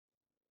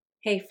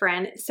Hey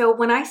friend, so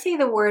when I say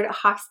the word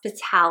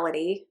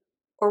hospitality,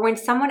 or when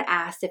someone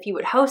asks if you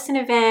would host an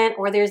event,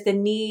 or there's the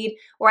need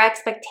or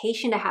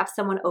expectation to have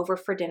someone over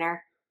for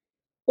dinner,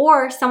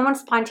 or someone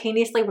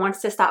spontaneously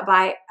wants to stop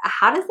by,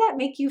 how does that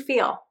make you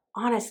feel?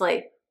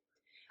 Honestly,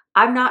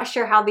 I'm not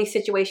sure how these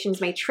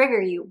situations may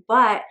trigger you,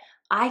 but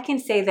I can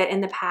say that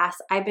in the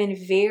past, I've been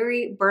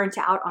very burnt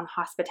out on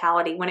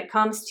hospitality when it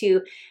comes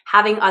to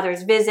having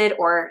others visit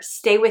or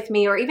stay with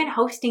me or even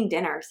hosting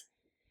dinners.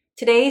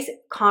 Today's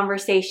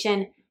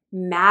conversation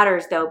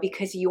matters though,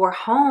 because your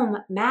home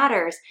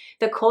matters.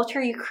 The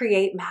culture you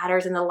create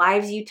matters, and the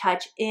lives you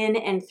touch in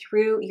and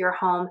through your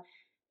home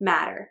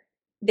matter.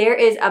 There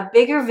is a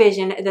bigger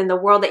vision than the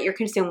world that you're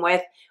consumed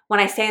with. When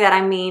I say that,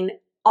 I mean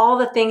all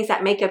the things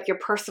that make up your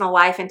personal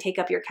life and take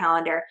up your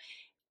calendar.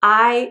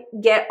 I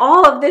get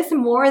all of this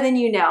more than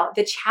you know.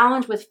 The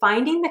challenge with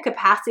finding the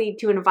capacity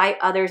to invite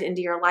others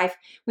into your life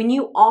when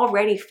you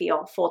already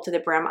feel full to the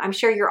brim. I'm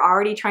sure you're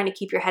already trying to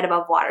keep your head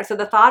above water. So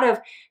the thought of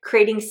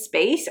creating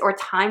space or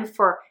time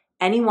for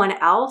anyone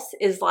else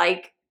is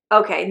like,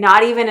 okay,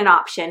 not even an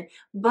option.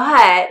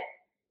 But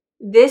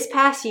this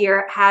past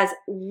year has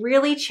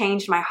really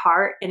changed my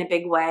heart in a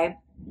big way.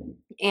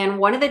 And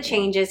one of the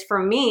changes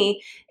for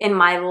me in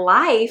my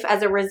life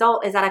as a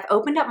result is that I've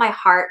opened up my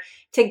heart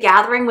to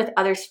gathering with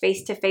others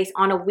face to face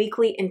on a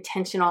weekly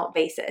intentional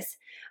basis.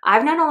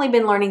 I've not only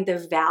been learning the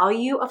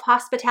value of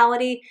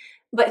hospitality,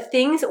 but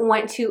things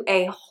went to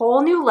a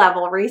whole new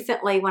level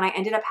recently when I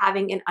ended up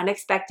having an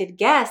unexpected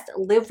guest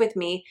live with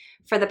me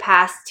for the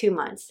past 2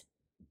 months.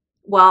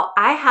 Well,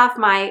 I have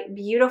my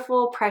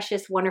beautiful,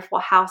 precious, wonderful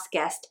house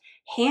guest,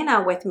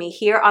 Hannah, with me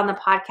here on the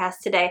podcast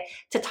today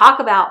to talk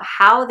about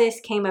how this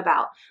came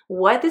about,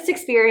 what this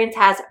experience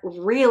has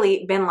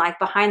really been like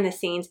behind the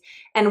scenes,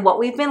 and what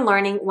we've been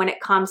learning when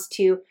it comes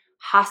to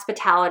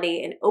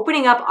hospitality and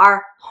opening up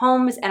our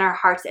homes and our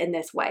hearts in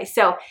this way.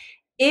 So,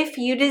 if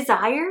you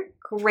desire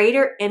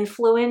greater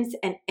influence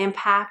and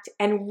impact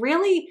and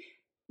really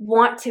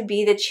want to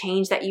be the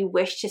change that you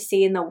wish to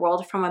see in the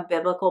world from a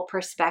biblical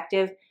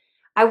perspective,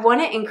 I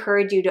want to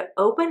encourage you to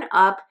open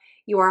up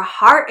your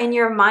heart and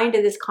your mind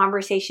to this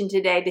conversation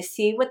today to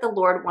see what the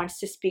Lord wants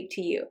to speak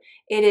to you.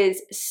 It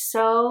is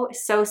so,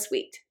 so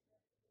sweet.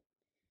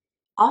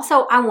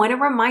 Also, I want to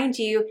remind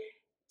you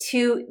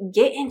to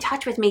get in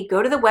touch with me.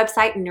 Go to the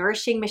website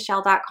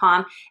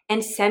nourishingmichelle.com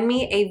and send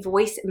me a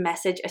voice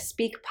message, a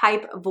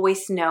SpeakPipe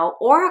voice note,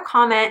 or a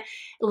comment.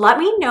 Let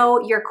me know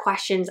your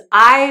questions.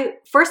 I,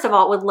 first of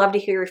all, would love to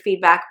hear your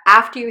feedback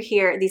after you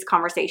hear these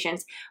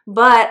conversations,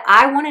 but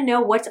I want to know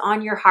what's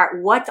on your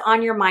heart, what's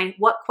on your mind,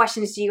 what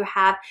questions do you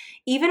have,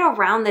 even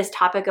around this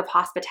topic of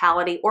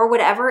hospitality or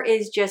whatever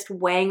is just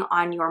weighing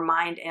on your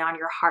mind and on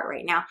your heart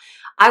right now.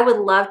 I would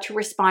love to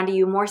respond to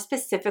you more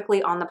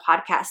specifically on the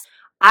podcast.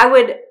 I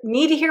would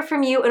need to hear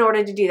from you in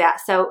order to do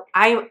that. So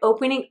I am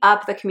opening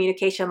up the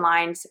communication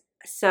lines.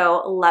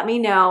 So let me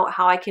know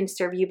how I can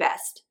serve you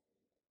best.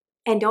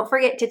 And don't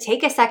forget to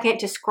take a second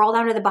to scroll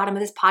down to the bottom of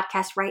this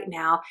podcast right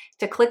now,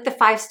 to click the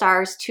 5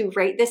 stars, to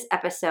rate this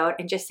episode,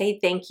 and just say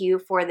thank you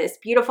for this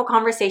beautiful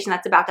conversation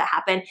that's about to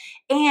happen,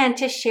 and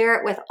to share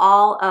it with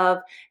all of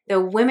the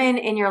women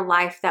in your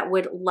life that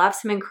would love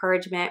some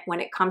encouragement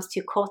when it comes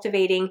to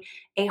cultivating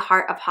a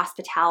heart of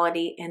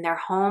hospitality in their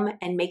home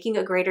and making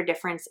a greater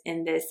difference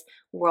in this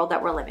world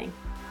that we're living.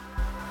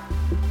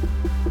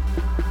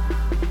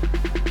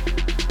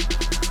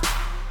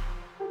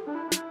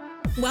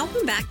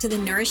 Welcome back to the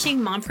Nourishing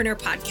Mompreneur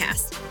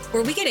podcast,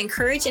 where we get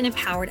encouraged and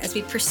empowered as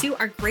we pursue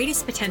our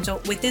greatest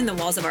potential within the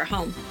walls of our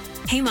home.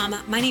 Hey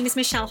mama, my name is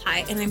Michelle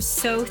High, and I'm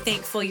so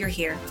thankful you're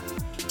here.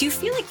 Do you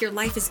feel like your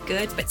life is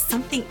good, but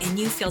something in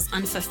you feels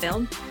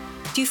unfulfilled?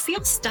 Do you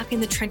feel stuck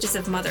in the trenches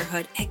of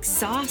motherhood,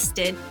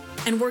 exhausted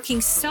and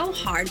working so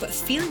hard, but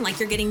feeling like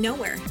you're getting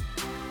nowhere?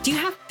 Do you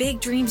have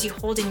big dreams you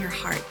hold in your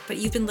heart, but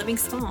you've been living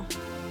small?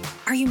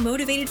 Are you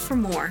motivated for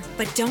more,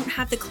 but don't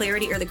have the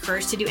clarity or the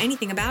courage to do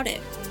anything about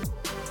it?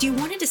 Do you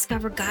want to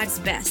discover God's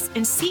best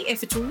and see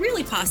if it's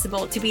really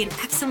possible to be an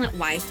excellent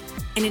wife,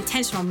 an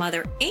intentional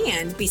mother,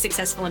 and be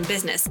successful in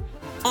business,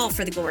 all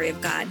for the glory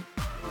of God?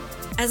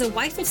 As a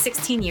wife of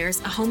 16 years,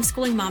 a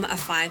homeschooling mama of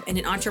 5, and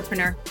an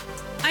entrepreneur,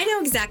 I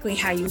know exactly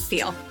how you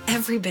feel,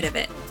 every bit of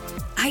it.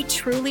 I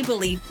truly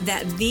believe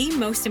that the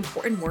most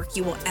important work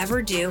you will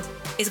ever do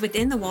is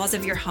within the walls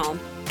of your home,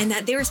 and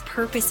that there is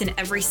purpose in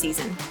every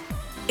season.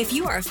 If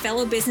you are a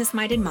fellow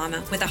business-minded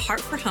mama with a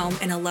heart for home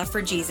and a love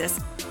for Jesus,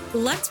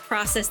 let's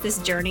process this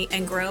journey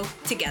and grow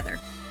together.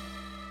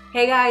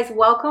 Hey guys,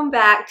 welcome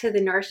back to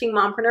the Nourishing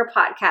Mompreneur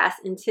podcast.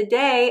 And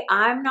today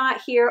I'm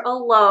not here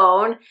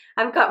alone.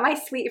 I've got my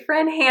sweet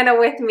friend Hannah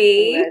with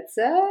me. What's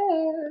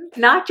up?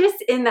 Not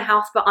just in the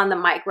house, but on the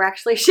mic. We're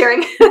actually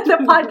sharing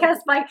the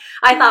podcast mic.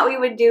 I thought we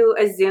would do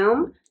a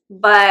Zoom,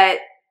 but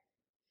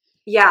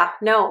yeah,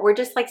 no, we're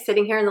just like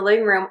sitting here in the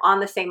living room on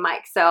the same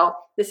mic. So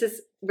this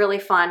is really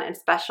fun and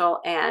special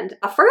and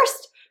a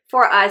first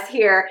for us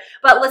here.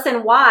 But listen,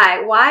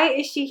 why? Why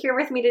is she here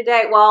with me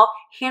today? Well,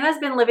 Hannah's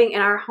been living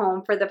in our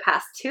home for the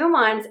past 2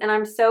 months, and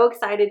I'm so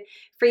excited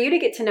for you to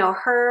get to know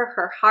her,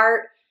 her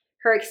heart,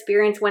 her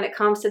experience when it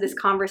comes to this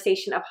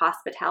conversation of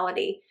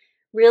hospitality,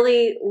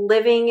 really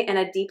living in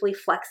a deeply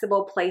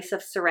flexible place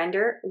of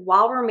surrender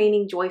while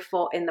remaining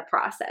joyful in the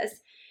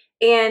process.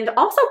 And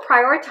also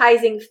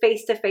prioritizing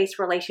face-to-face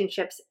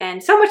relationships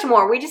and so much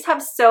more. We just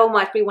have so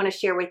much we want to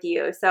share with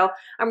you. So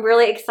I'm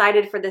really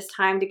excited for this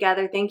time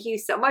together. Thank you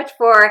so much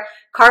for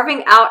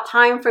carving out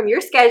time from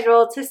your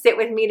schedule to sit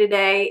with me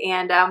today,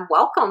 and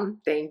welcome.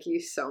 Thank you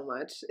so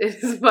much.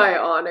 It is my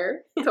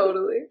honor.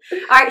 Totally.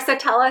 All right, so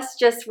tell us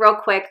just real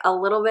quick a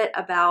little bit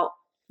about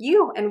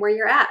you and where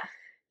you're at.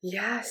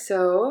 Yeah,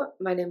 so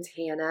my name's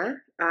Hannah.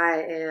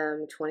 I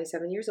am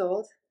 27 years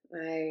old.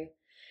 I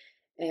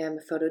am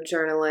a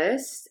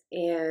photojournalist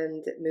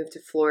and moved to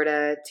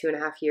Florida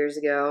 2.5 years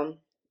ago,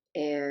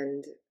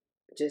 and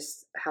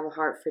just have a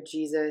heart for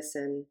Jesus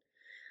and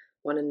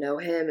want to know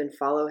him and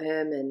follow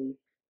him and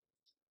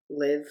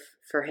live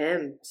for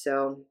him.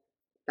 So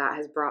that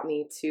has brought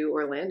me to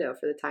Orlando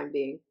for the time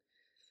being.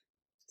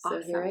 So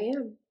Awesome. Here I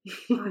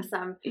am.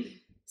 Awesome.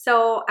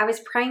 So I was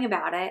praying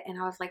about it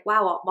and I was like,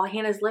 wow, while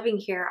Hannah's living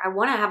here, I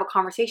want to have a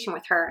conversation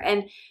with her.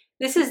 And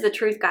this is the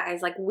truth,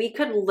 guys. Like, we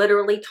could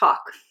literally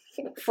talk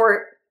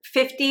for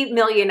 50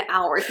 million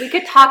hours. We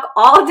could talk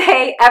all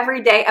day,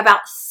 every day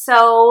about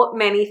so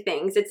many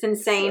things. It's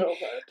insane.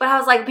 So but I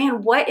was like,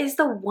 man, what is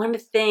the one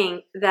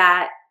thing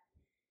that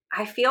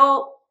I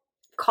feel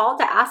called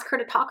to ask her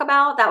to talk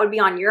about that would be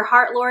on your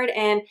heart, Lord?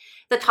 And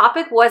the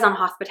topic was on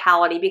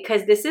hospitality,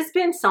 because this has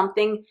been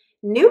something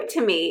new to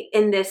me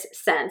in this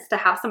sense, to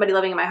have somebody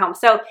living in my home.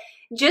 So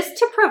just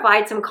to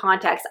provide some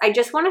context, I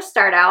just want to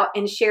start out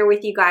and share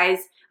with you guys.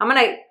 I'm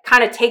going to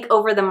kind of take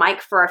over the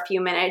mic for a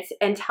few minutes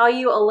and tell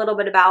you a little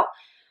bit about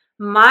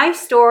my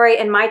story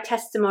and my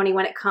testimony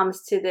when it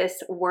comes to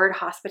this word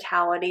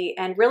hospitality,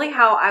 and really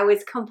how I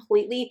was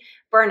completely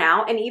burnt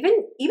out and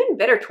even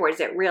bitter towards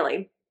it,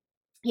 really.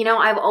 You know,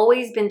 I've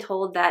always been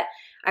told that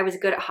I was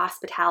good at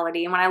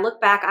hospitality. And when I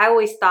look back, I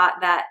always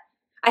thought that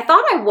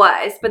I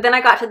was, but then I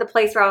got to the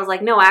place where I was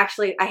like, no,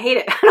 actually, I hate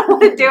it. I don't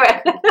want to do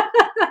it.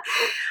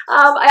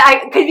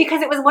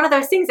 Because it was one of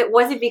those things. It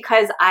wasn't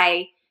because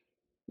I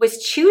was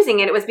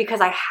choosing it. It was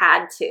because I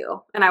had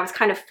to. And I was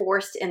kind of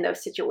forced in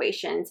those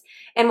situations.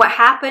 And what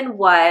happened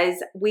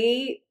was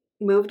we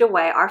moved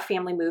away. Our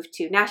family moved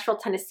to Nashville,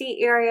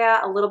 Tennessee area,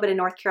 a little bit of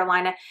North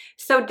Carolina.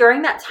 So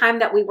during that time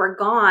that we were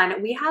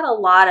gone, we had a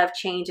lot of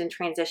change and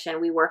transition.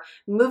 We were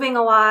moving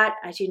a lot.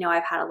 As you know,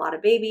 I've had a lot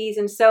of babies.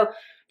 And so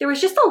there was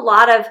just a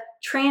lot of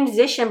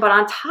transition. But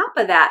on top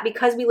of that,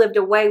 because we lived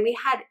away, we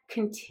had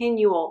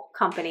continual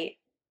company.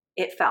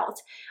 It felt.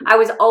 I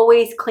was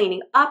always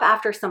cleaning up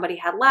after somebody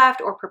had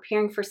left or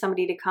preparing for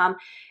somebody to come.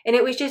 And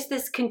it was just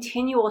this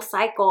continual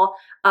cycle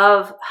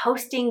of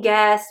hosting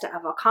guests,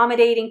 of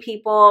accommodating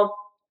people,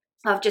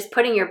 of just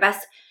putting your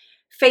best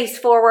face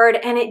forward.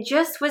 And it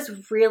just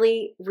was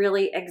really,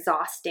 really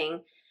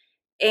exhausting.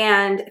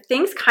 And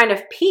things kind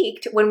of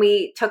peaked when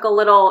we took a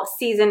little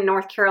season in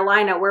North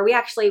Carolina, where we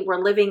actually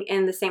were living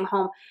in the same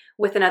home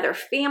with another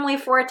family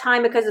for a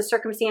time because of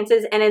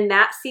circumstances. And in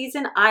that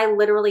season, I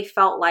literally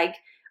felt like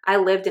I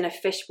lived in a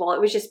fishbowl.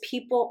 It was just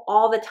people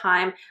all the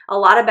time. A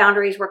lot of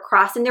boundaries were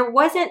crossed, and there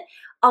wasn't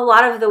a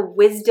lot of the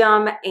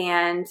wisdom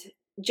and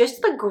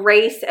just the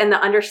grace and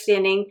the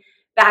understanding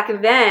back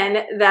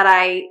then that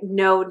I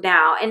know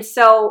now. And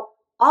so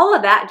all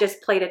of that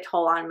just played a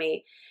toll on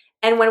me.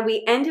 And when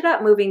we ended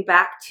up moving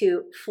back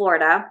to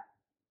Florida,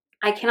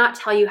 I cannot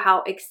tell you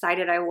how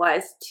excited I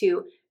was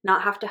to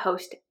not have to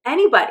host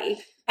anybody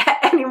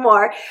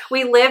anymore.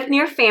 We lived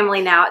near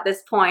family now at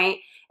this point,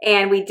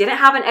 and we didn't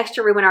have an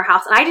extra room in our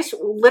house. And I just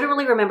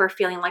literally remember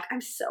feeling like, I'm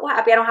so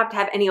happy I don't have to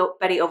have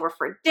anybody over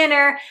for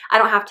dinner. I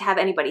don't have to have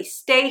anybody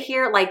stay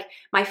here. Like,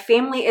 my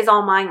family is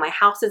all mine. My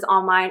house is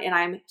all mine. And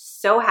I'm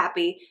so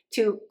happy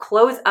to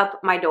close up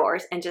my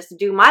doors and just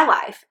do my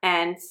life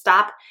and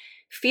stop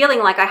feeling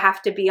like I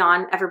have to be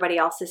on everybody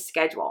else's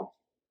schedule.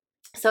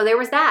 So there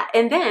was that.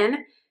 And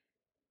then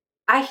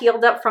I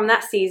healed up from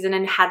that season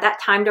and had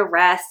that time to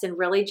rest and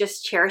really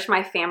just cherish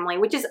my family,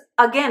 which is,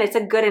 again, it's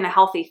a good and a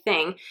healthy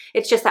thing.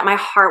 It's just that my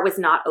heart was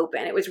not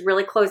open. It was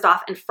really closed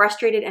off and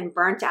frustrated and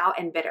burnt out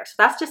and bitter. So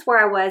that's just where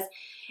I was.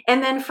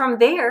 And then from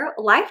there,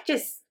 life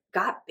just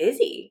got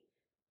busy.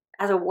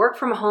 As a work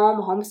from home,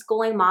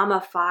 homeschooling mom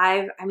of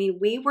 5, I mean,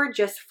 we were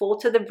just full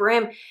to the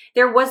brim.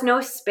 There was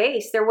no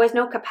space. There was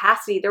no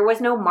capacity. There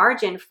was no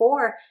margin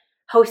for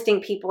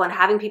hosting people and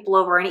having people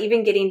over and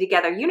even getting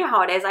together. You know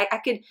how it is. I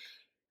could,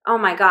 oh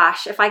my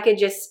gosh, if I could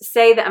just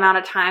say the amount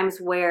of times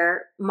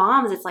where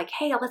moms, it's like,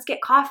 hey, let's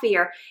get coffee,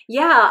 or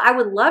yeah, I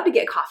would love to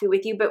get coffee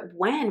with you, but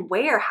when,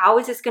 where, how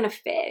is this going to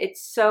fit?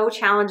 It's so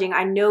challenging.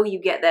 I know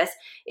you get this.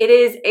 It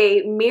is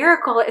a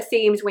miracle, it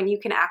seems, when you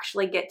can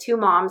actually get 2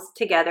 moms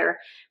together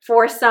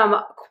for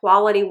some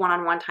quality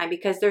one-on-one time,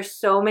 because there's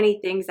so many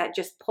things that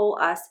just pull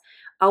us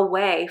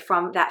away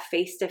from that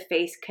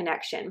face-to-face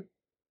connection.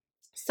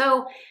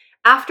 So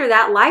after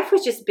that, life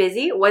was just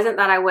busy. It wasn't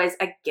that I was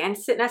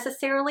against it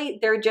necessarily.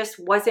 There just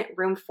wasn't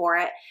room for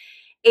it.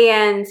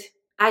 And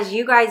as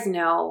you guys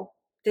know,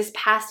 this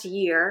past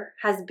year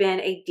has been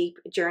a deep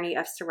journey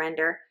of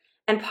surrender.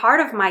 And part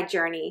of my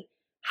journey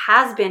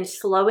has been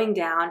slowing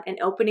down and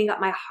opening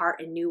up my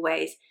heart in new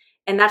ways.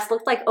 And that's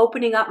looked like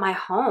opening up my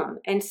home.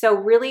 And so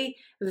really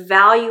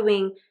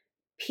valuing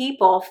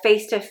people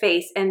face to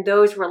face and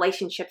those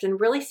relationships, and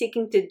really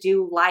seeking to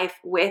do life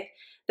with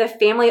the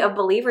family of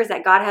believers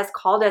that God has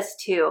called us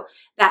to.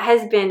 That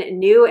has been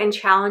new and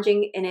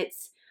challenging in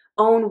its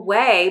own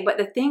way. But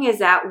the thing is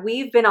that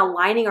we've been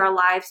aligning our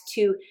lives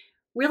to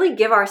really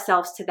give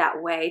ourselves to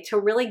that way, to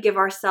really give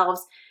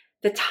ourselves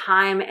the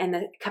time and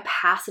the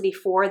capacity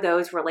for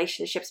those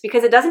relationships,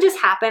 because it doesn't just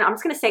happen. I'm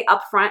just going to say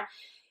upfront,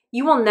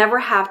 you will never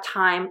have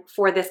time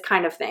for this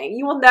kind of thing.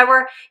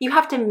 You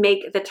have to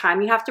make the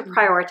time. You have to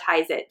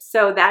prioritize it.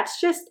 So that's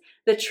just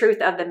the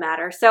truth of the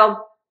matter. So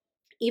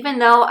even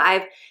though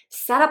I've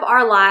set up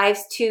our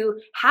lives to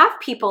have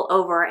people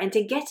over and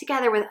to get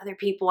together with other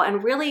people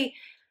and really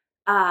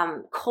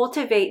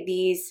cultivate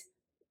these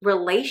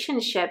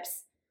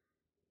relationships,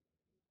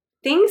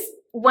 things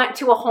went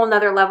to a whole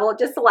nother level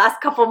just the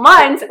last couple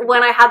months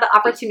when I had the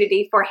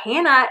opportunity for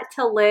Hannah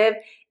to live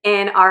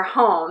in our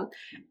home.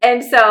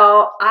 And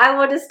so I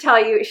will just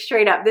tell you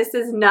straight up, this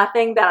is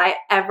nothing that I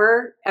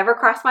ever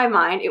crossed my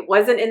mind. It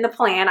wasn't in the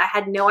plan. I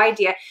had no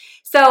idea.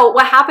 So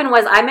what happened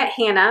was I met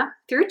Hannah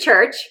through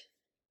church,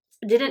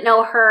 didn't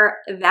know her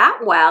that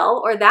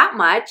well or that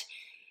much.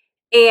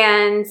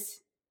 And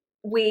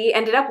we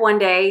ended up one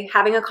day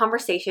having a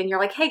conversation. You're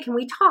like, hey, can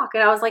we talk?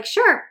 And I was like,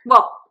 sure.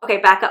 Well, okay,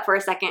 back up for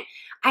a second.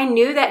 I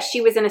knew that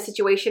she was in a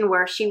situation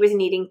where she was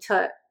needing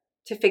to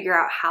figure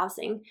out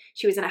housing.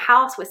 She was in a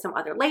house with some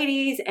other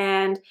ladies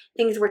and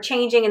things were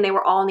changing and they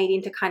were all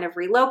needing to kind of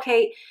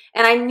relocate.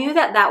 And I knew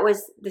that that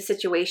was the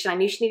situation. I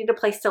knew she needed a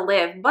place to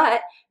live,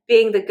 but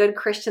being the good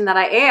Christian that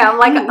I am,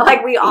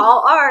 like we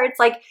all are, it's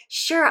like,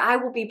 sure, I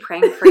will be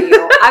praying for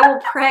you. I will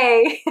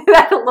pray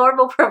that the Lord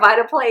will provide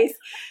a place.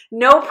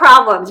 No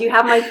problems. You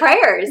have my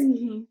prayers.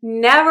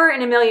 Never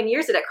in a million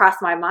years did it cross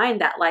my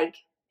mind that like,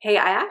 hey,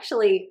 I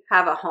actually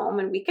have a home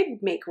and we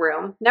could make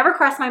room. Never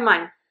crossed my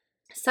mind.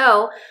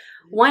 So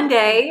one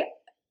day,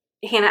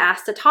 Hannah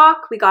asked to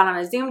talk. We got on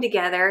a Zoom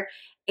together,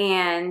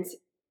 and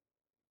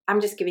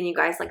I'm just giving you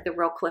guys like the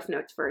real Cliff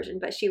Notes version,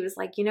 but she was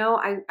like,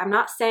 I'm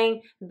not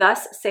saying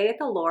thus saith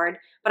the Lord,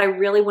 but I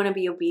really want to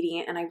be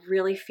obedient, and I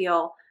really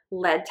feel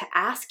led to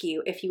ask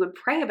you if you would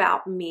pray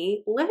about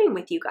me living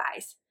with you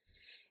guys.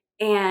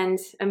 And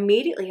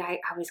immediately I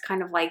was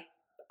kind of like,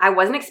 I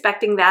wasn't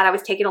expecting that. I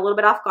was taken a little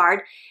bit off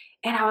guard,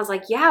 and I was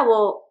like, yeah,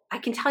 well, I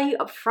can tell you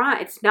up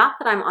front, it's not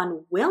that I'm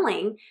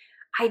unwilling.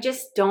 I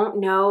just don't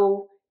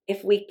know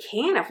if we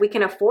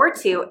can afford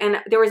to.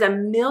 And there was a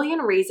million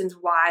reasons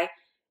why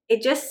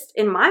it just,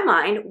 in my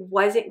mind,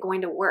 wasn't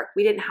going to work.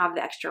 We didn't have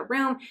the extra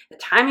room. The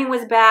timing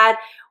was bad.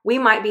 We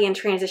might be in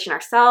transition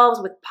ourselves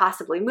with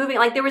possibly moving.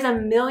 Like there was a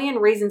million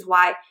reasons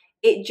why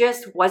it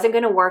just wasn't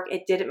going to work.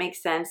 It didn't make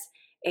sense.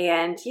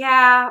 And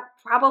yeah,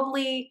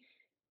 probably,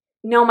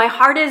 no, my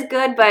heart is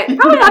good, but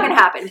probably not going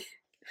to happen.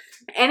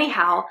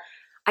 Anyhow,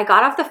 I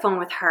got off the phone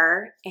with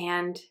her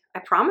and I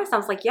promised, I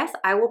was like, yes,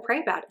 I will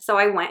pray about it. So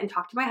I went and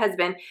talked to my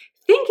husband,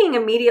 thinking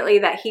immediately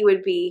that he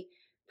would be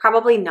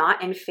probably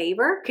not in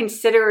favor,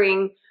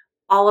 considering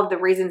all of the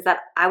reasons that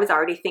I was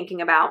already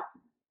thinking about.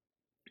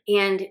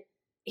 And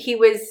he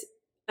was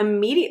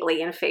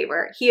immediately in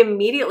favor. He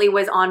immediately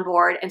was on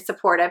board and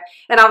supportive.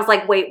 And I was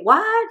like, wait,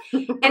 what?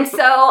 And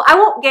so I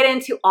won't get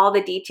into all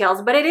the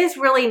details, but it is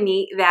really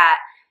neat that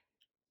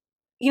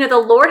the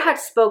Lord had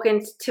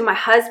spoken to my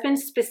husband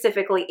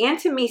specifically and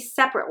to me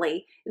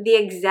separately the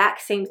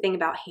exact same thing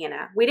about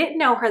Hannah. We didn't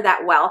know her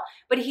that well,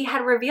 but he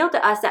had revealed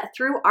to us that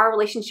through our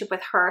relationship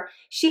with her,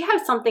 she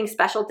had something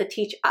special to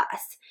teach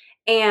us.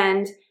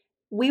 And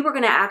we were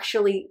going to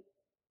actually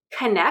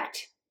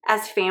connect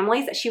as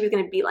families, that she was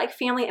going to be like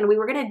family, and we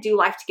were going to do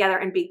life together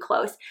and be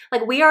close.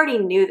 Like we already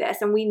knew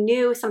this, and we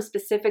knew some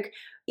specific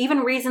even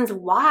reasons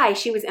why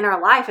she was in our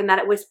life and that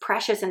it was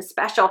precious and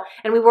special,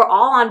 and we were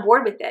all on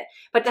board with it.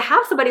 But to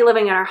have somebody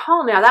living in our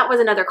home, now that was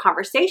another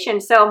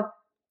conversation. So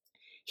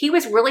he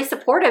was really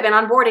supportive and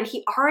on board, and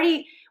he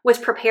already was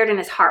prepared in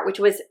his heart, which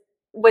was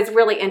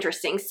really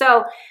interesting.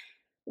 So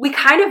we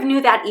kind of knew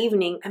that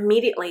evening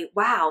immediately,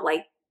 wow,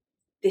 like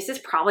this is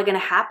probably going to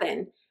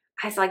happen.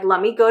 I was like, let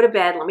me go to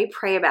bed. Let me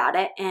pray about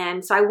it.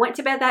 And so I went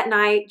to bed that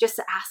night just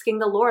asking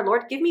the Lord,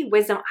 give me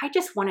wisdom. I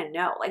just want to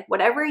know, like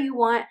whatever you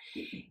want,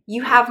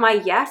 you have my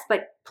yes,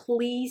 but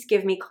please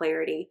give me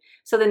clarity.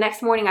 So the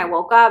next morning I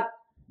woke up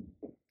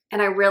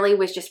and I really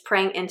was just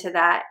praying into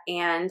that.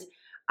 And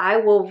I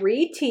will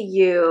read to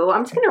you.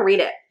 I'm just going to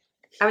read it.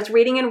 I was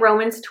reading in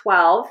Romans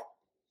 12,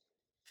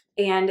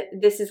 and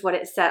this is what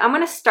it said. I'm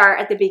going to start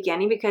at the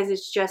beginning because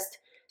it's just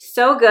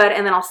so good,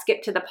 and then I'll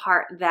skip to the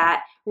part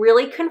that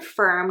really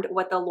confirmed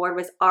what the Lord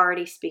was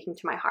already speaking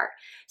to my heart.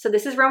 So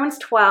this is Romans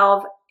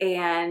 12,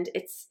 and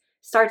it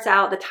starts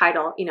out the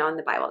title, in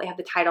the Bible, they have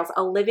the titles,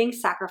 A Living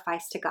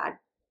Sacrifice to God.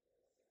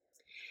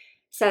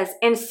 It says,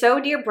 and so,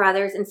 dear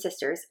brothers and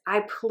sisters,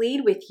 I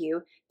plead with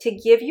you to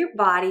give your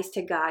bodies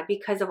to God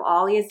because of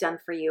all he has done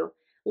for you.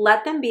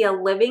 Let them be a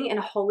living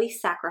and holy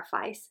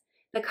sacrifice,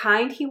 the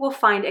kind he will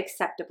find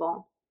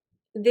acceptable.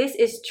 This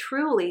is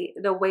truly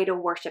the way to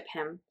worship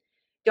him.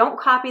 Don't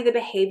copy the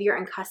behavior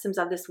and customs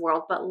of this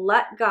world, but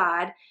let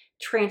God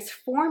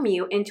transform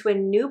you into a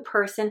new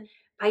person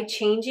by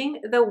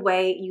changing the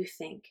way you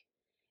think.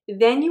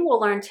 Then you will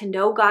learn to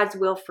know God's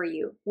will for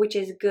you, which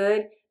is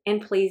good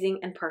and pleasing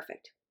and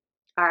perfect.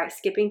 All right,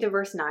 skipping to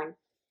verse 9.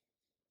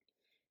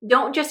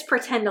 Don't just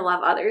pretend to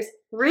love others.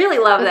 Really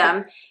love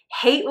them.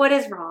 Hate what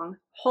is wrong.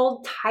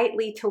 Hold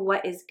tightly to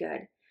what is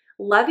good.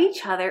 Love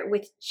each other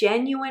with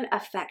genuine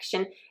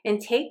affection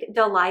and take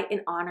delight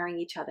in honoring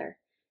each other.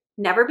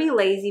 Never be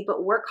lazy,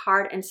 but work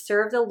hard and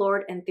serve the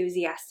Lord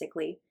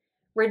enthusiastically.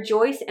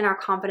 Rejoice in our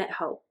confident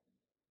hope.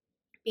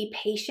 Be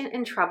patient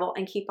in trouble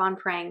and keep on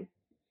praying.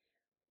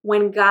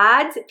 When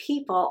God's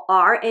people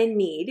are in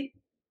need,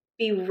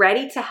 be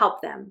ready to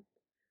help them.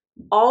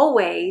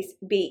 Always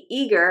be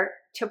eager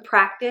to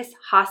practice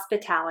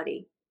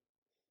hospitality.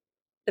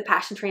 The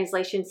Passion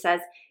Translation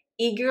says,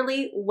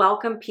 eagerly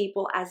welcome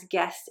people as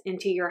guests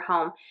into your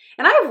home.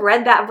 And I've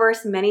read that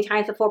verse many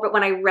times before, but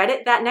when I read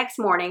it that next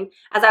morning,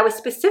 as I was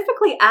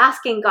specifically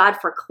asking God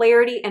for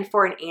clarity and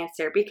for an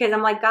answer, because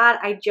I'm like, God,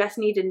 I just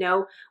need to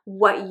know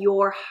what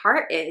your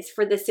heart is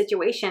for this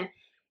situation.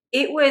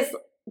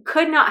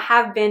 Could not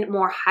have been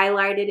more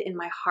highlighted in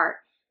my heart.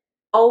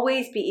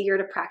 Always be eager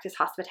to practice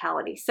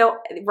hospitality. So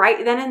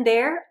right then and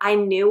there, I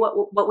knew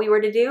what we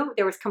were to do.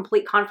 There was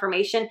complete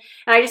confirmation.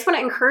 And I just want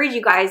to encourage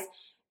you guys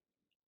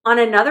on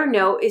another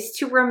note is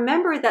to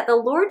remember that the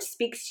Lord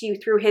speaks to you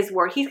through his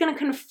word. He's going to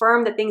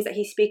confirm the things that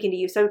he's speaking to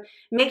you. So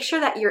make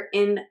sure that you're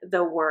in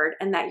the word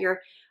and that you're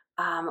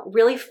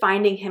really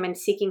finding him and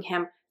seeking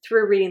him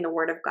through reading the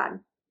word of God.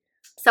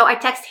 So I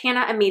text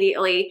Hannah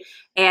immediately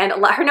and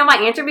let her know my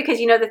answer because,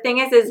 the thing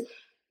is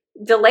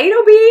delayed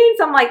obedience.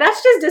 I'm like,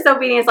 that's just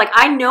disobedience. Like,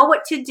 I know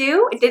what to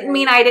do. It didn't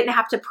mean I didn't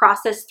have to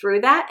process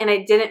through that. And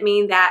it didn't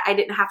mean that I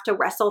didn't have to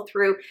wrestle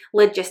through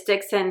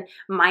logistics and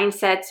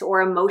mindsets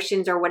or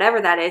emotions or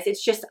whatever that is.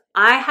 It's just,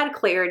 I had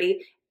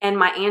clarity and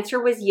my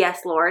answer was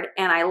yes, Lord.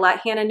 And I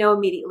let Hannah know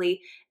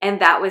immediately.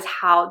 And that was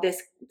how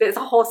this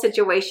whole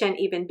situation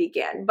even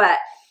began. But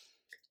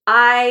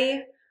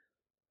I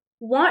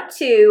want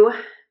to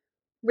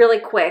really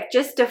quick,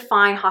 just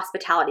define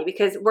hospitality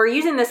because we're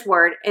using this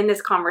word in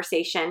this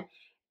conversation.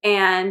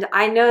 And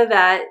I know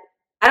that,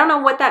 I don't know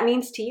what that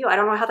means to you. I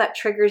don't know how that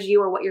triggers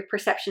you or what your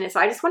perception is.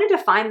 So I just want to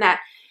define that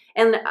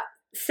and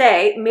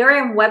say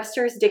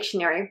Merriam-Webster's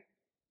dictionary.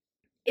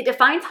 It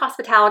defines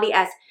hospitality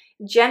as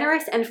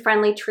generous and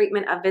friendly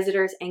treatment of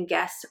visitors and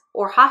guests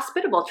or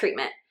hospitable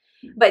treatment.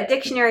 But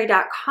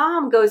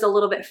dictionary.com goes a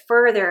little bit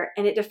further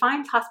and it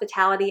defines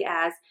hospitality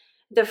as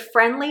the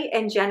friendly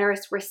and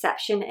generous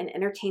reception and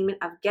entertainment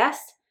of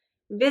guests,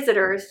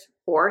 visitors,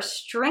 or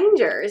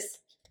strangers.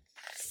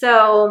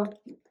 So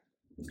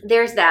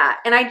there's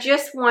that. And I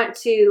just want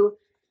to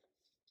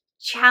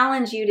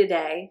challenge you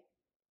today.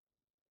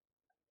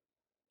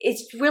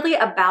 It's really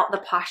about the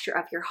posture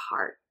of your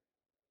heart.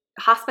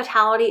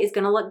 Hospitality is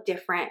going to look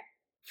different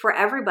for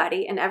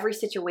everybody in every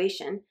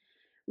situation.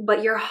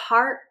 But your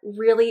heart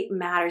really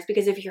matters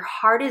because if your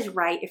heart is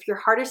right, if your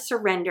heart is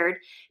surrendered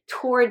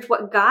towards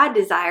what God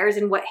desires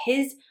and what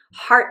his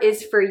heart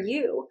is for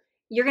you,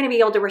 you're going to be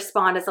able to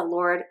respond as the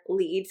Lord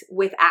leads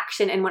with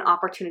action and when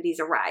opportunities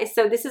arise.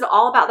 So this is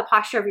all about the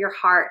posture of your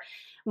heart.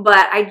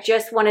 But I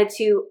just wanted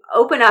to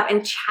open up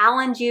and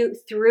challenge you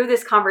through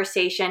this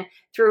conversation,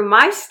 through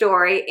my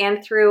story,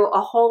 and through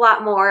a whole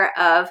lot more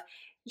of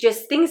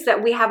just things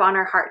that we have on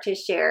our heart to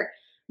share.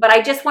 But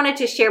I just wanted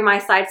to share my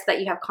side so that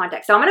you have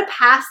context. So I'm going to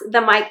pass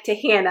the mic to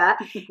Hannah.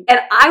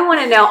 And I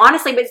want to know,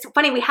 honestly, but it's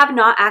funny, we have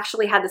not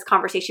actually had this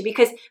conversation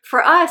because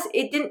for us,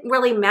 it didn't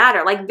really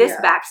matter. Like this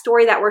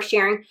backstory that we're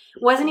sharing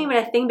wasn't even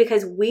a thing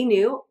because we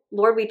knew,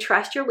 Lord, we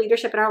trust your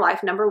leadership in our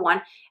life, number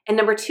one. And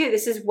number two,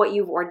 this is what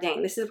you've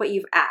ordained. This is what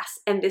you've asked.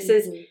 And this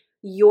is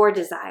your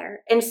desire.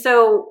 And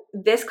so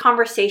this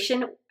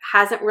conversation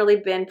hasn't really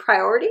been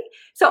priority.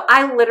 So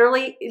I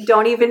literally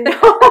don't even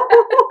know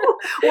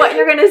what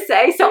you're going to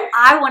say. So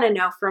I want to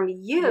know from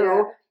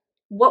you,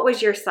 what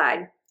was your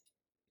side?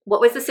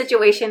 What was the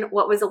situation?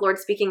 What was the Lord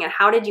speaking? And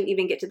how did you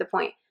even get to the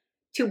point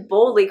to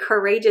boldly,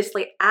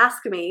 courageously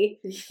ask me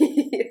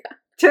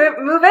to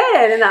move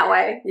in that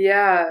way?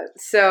 Yeah.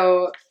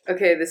 So,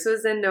 okay, this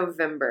was in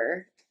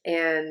November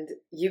and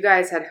you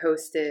guys had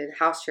hosted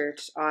house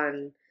church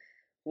on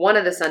one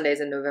of the Sundays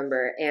in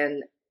November.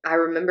 And I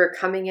remember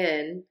coming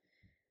in,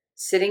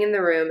 sitting in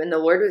the room, and the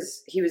Lord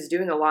he was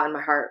doing a lot in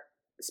my heart,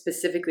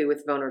 specifically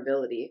with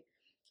vulnerability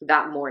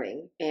that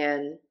morning.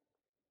 And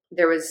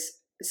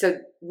so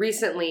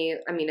recently,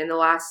 in the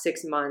last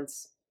 6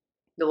 months,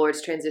 the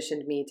Lord's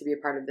transitioned me to be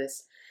a part of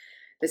this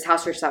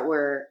house church that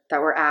we're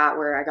at,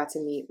 where I got to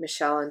meet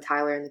Michelle and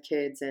Tyler and the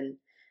kids. And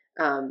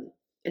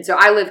so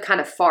I live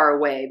kind of far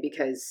away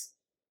because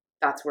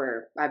that's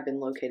where I've been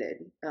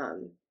located,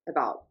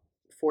 about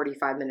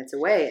 45 minutes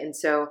away. And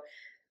so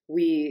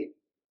we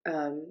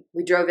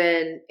drove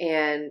in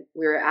and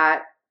we were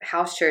at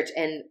house church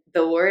and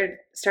the Lord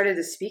started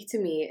to speak to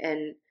me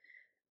and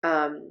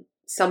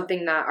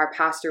something that our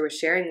pastor was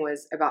sharing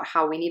was about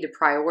how we need to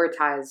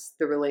prioritize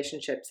the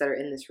relationships that are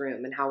in this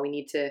room and how we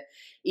need to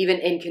even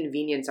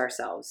inconvenience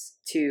ourselves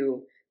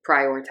to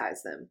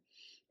prioritize them.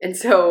 And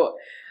so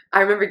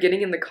I remember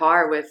getting in the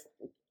car with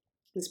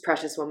this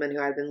precious woman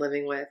who I'd been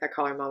living with. I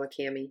call her Mama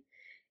Cammie.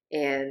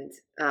 And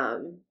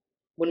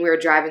when we were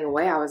driving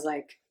away, I was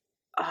like,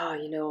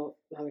 oh,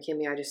 Mama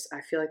Cammie,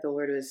 I feel like the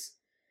Lord was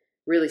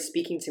really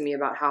speaking to me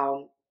about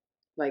how,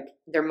 like,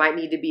 there might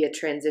need to be a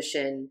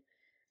transition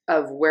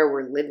of where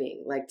we're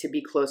living, like to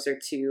be closer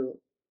to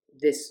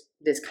this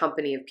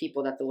company of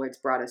people that the Lord's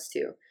brought us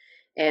to.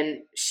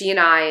 And she and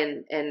I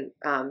and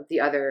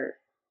the other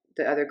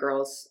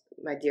girls,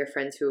 my dear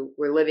friends who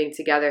were living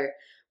together,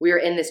 we were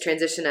in this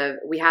transition of,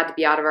 we had to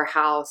be out of our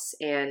house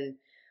and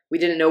we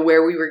didn't know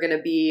where we were going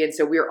to be. And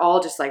so we were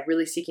all just like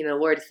really seeking the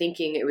Lord,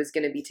 thinking it was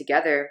going to be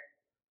together.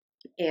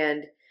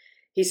 And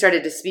he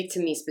started to speak to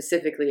me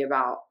specifically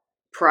about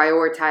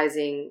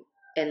prioritizing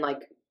and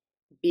like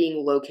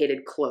being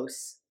located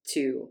close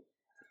to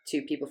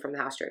people from the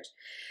house church.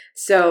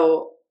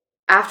 So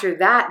after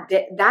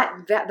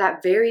that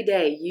very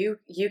day, you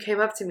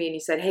came up to me and you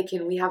said, hey,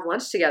 can we have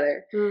lunch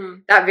together?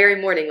 That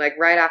very morning, like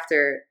right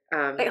after.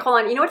 Wait, hold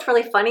on. You know what's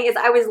really funny is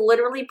I was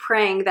literally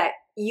praying that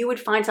you would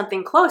find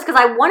something close because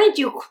I wanted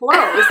you close.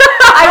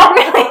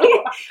 I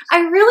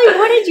really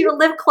wanted you to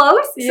live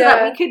close so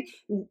that we could,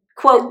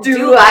 quote,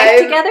 do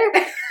life together.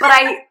 But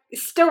I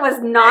still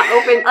was not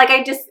open. Like,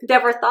 I just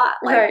never thought,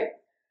 like,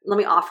 let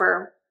me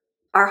offer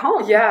our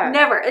home. Yeah.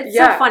 Never. It's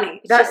so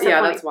funny. It's just so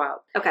funny. That's wild.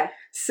 Okay.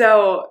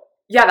 So,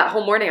 that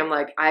whole morning, I'm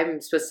like,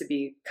 I'm supposed to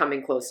be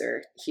coming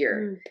closer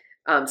here.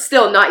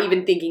 Still not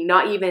even thinking,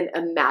 not even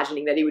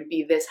imagining that it would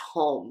be this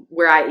home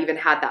where I even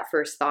had that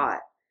first thought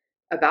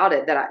about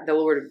it, that the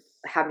Lord would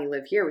have me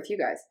live here with you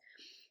guys.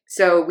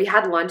 So we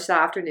had lunch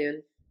that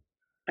afternoon.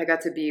 I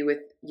got to be with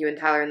you and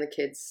Tyler and the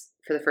kids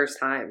for the first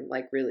time.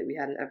 Like, really, we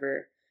hadn't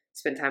ever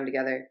spent time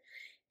together.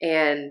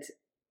 And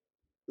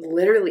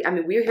literally, I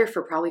mean, we were here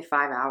for probably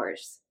 5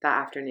 hours that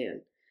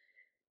afternoon.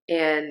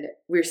 And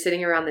we were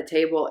sitting around the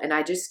table, and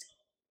I just,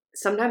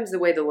 sometimes the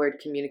way the Lord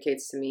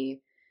communicates to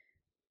me,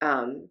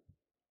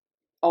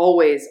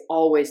 always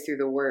through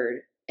the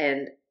word.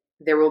 And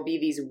there will be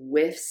these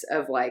whiffs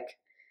of like,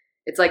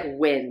 it's like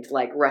wind,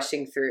 like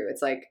rushing through.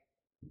 It's like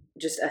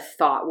just a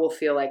thought will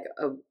feel like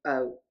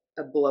a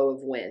blow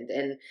of wind.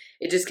 And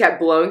it just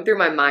kept blowing through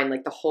my mind.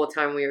 Like the whole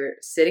time we were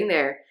sitting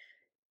there,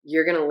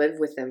 you're going to live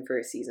with them for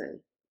a season.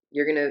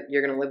 You're going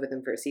to live with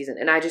them for a season.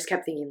 And I just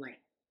kept thinking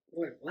like,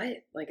 Lord,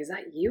 what? Like, is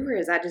that you or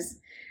is that just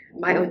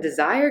my own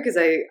desire? Because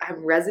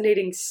I'm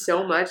resonating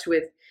so much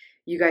with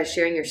you guys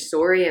sharing your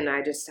story. And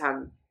I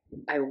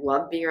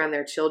love being around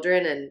their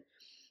children. And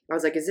I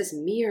was like, is this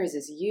me or is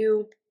this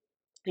you?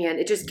 And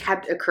it just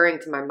kept occurring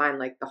to my mind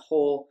like the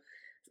whole,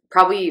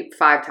 probably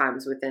 5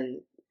 times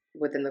within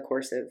the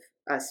course of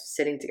us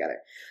sitting together.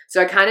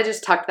 So I kind of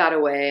just tucked that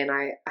away and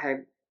I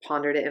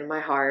pondered it in my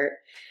heart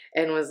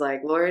and was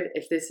like, Lord,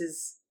 if this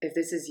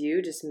is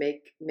you, just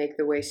make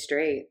the way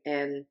straight.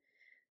 And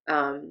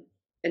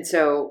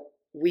so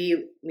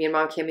me and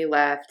Mom Cammie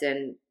left,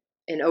 and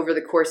over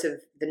the course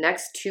of the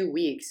next 2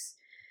 weeks,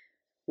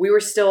 we were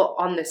still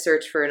on the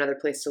search for another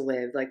place to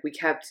live. Like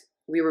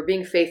we were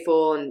being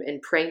faithful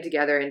and praying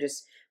together, and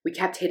just, we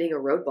kept hitting a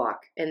roadblock.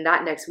 And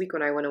that next week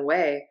when I went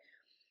away,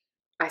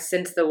 I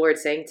sensed the Lord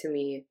saying to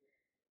me,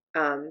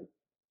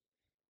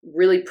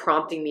 really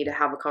prompting me to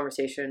have a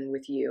conversation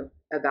with you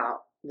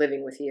about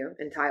living with you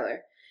and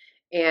Tyler.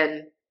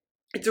 And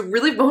it's a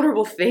really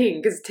vulnerable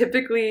thing because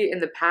typically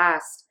in the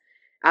past,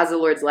 as the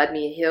Lord's led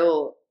me,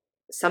 he'll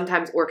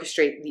sometimes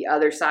orchestrate the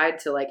other side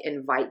to like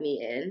invite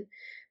me in.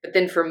 But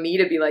then for me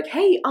to be like,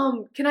 hey,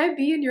 can I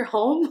be in your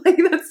home? Like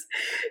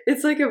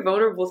it's like a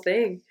vulnerable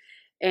thing.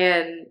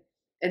 And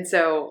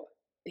so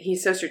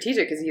he's so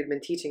strategic because he had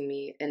been teaching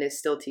me and is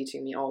still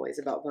teaching me always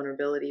about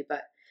vulnerability.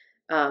 But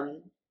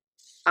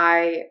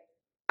I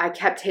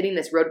kept hitting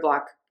this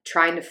roadblock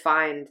trying to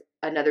find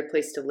another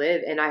place to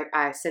live. And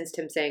I sensed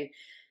him saying,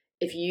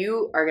 if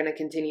you are going to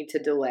continue to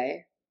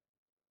delay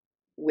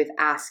with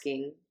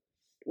asking,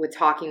 with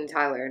talking to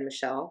Tyler and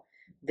Michelle,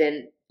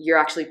 then you're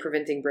actually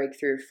preventing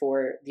breakthrough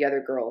for the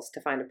other girls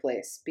to find a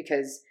place,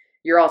 because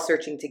you're all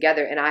searching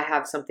together and I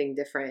have something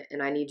different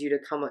and I need you to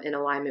come in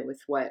alignment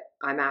with what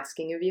I'm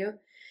asking of you.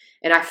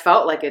 And I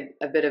felt like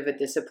a bit of a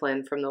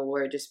discipline from the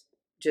Lord,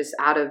 just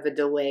out of a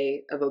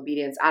delay of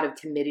obedience, out of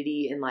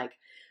timidity and like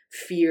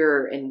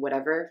fear and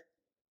whatever.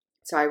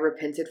 So I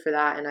repented for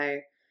that. And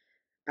I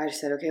just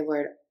said, okay,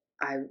 Lord,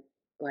 I'm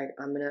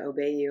going to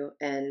obey you.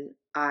 And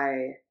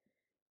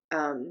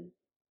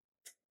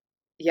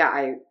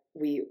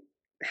we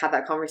had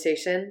that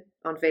conversation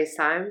on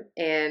FaceTime,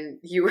 and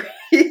you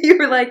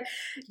were like,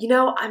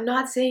 I'm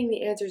not saying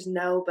the answer's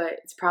no, but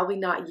it's probably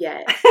not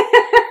yet.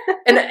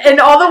 and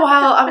all the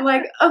while I'm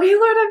like, okay,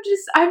 Lord,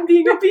 I'm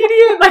being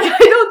obedient. Like, I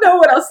don't know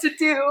what else to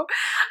do.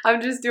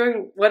 I'm just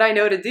doing what I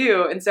know to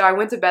do. And so I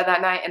went to bed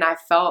that night and I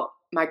felt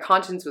my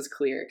conscience was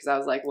clear, because I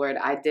was like, Lord,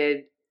 I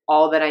did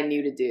all that I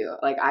knew to do.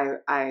 Like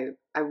I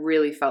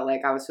really felt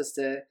like I was supposed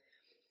to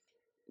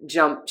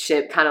jump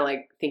ship, kind of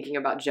like thinking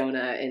about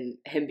Jonah and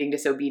him being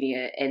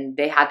disobedient, and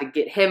they had to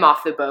get him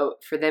off the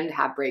boat for them to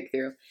have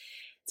breakthrough.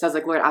 So I was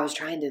like, Lord, I was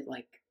trying to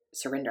like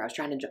surrender. I was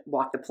trying to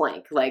walk the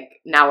plank.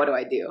 Like, now what do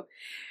I do?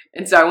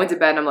 And so I went to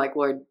bed and I'm like,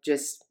 Lord,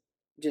 just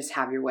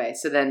have your way.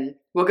 So then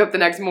woke up the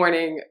next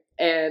morning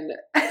and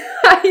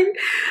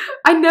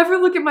I never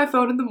look at my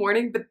phone in the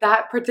morning, but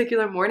that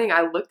particular morning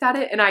I looked at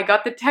it and I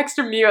got the text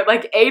from you at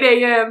like 8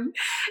 a.m.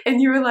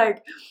 and you were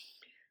like,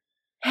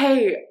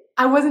 hey,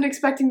 I wasn't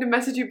expecting to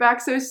message you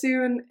back so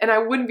soon, and I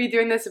wouldn't be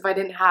doing this if I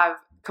didn't have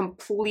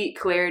complete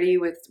clarity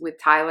with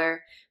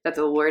Tyler, that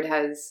the Lord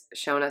has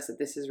shown us that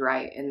this is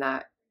right and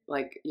that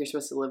like you're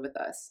supposed to live with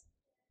us.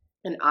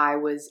 And I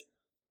was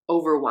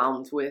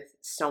overwhelmed with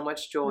so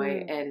much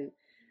joy and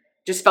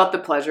just felt the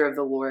pleasure of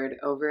the Lord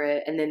over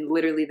it. And then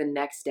literally the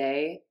next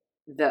day,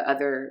 the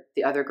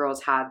other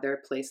girls had their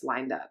place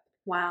lined up.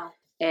 Wow.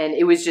 And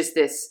it was just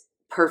this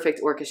perfect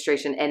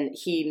orchestration, and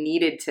he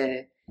needed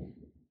to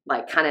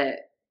like kind of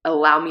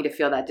allow me to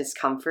feel that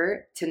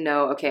discomfort to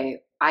know,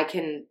 okay, I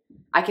can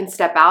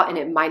step out and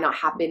it might not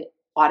happen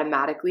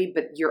automatically,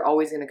 but you're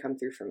always going to come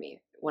through for me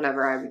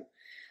whenever I'm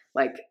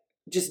like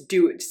just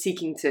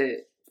seeking to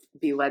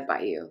be led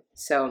by you.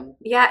 So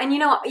yeah. And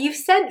you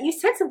said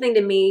something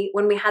to me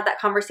when we had that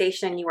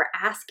conversation and you were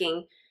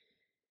asking,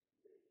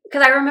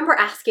 because I remember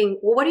asking,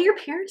 well, what do your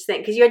parents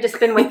think? Because you had just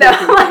been with them.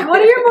 Like,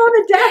 what do your mom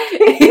and dad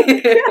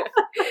think?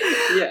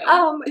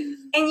 Yeah.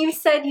 And you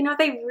said,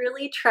 they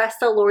really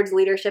trust the Lord's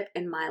leadership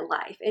in my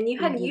life. And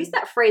you had used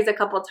that phrase a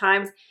couple of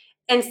times.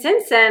 And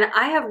since then,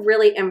 I have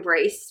really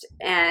embraced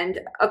and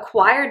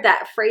acquired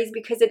that phrase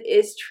because it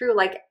is true.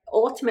 Like,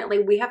 ultimately,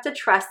 we have to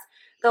trust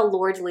the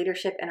Lord's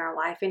leadership in our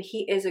life. And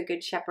he is a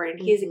good shepherd and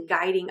he is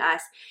guiding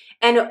us.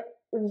 And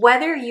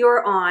whether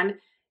you're on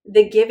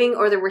the giving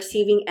or the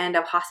receiving end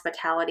of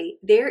hospitality,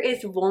 there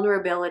is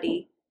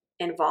vulnerability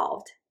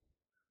involved.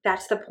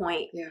 That's the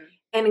point. Yeah.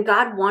 And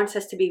God wants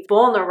us to be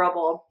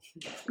vulnerable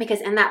because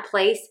in that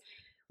place,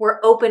 we're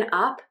open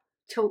up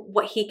to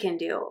what he can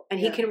do. And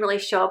he can really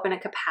show up in a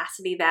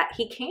capacity that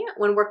he can't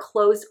when we're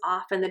closed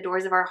off and the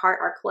doors of our heart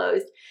are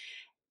closed.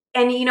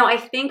 And, I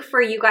think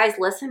for you guys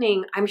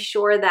listening, I'm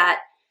sure that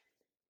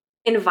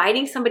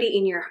inviting somebody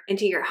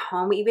into your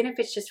home, even if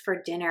it's just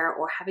for dinner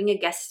or having a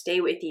guest stay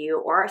with you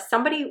or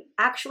somebody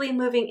actually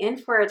moving in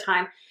for a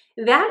time,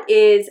 that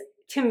is,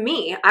 to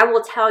me, I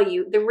will tell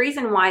you, the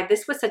reason why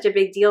this was such a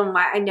big deal and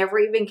why I never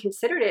even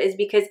considered it is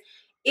because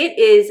it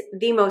is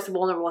the most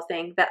vulnerable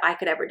thing that I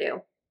could ever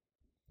do.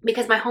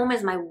 Because my home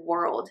is my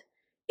world.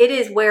 It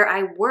is where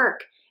I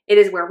work. It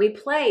is where we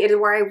play. It is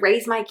where I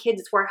raise my kids.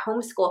 It's where I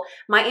homeschool.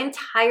 My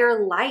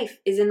entire life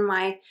is in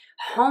my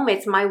home.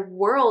 It's my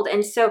world.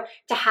 And so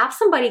to have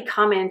somebody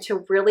come in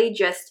to really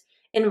just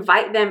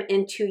invite them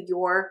into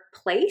your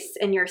place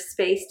and your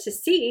space to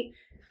see,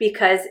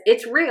 because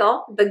it's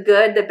real, the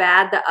good, the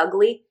bad, the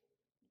ugly,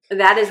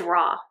 that is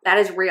raw. That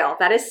is real.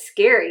 That is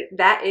scary.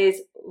 That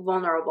is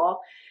vulnerable.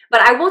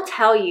 But I will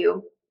tell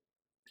you,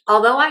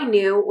 although I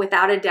knew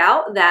without a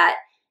doubt that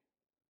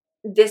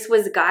this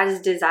was God's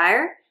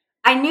desire,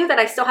 I knew that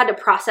I still had to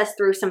process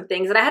through some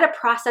things, that I had to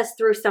process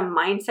through some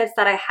mindsets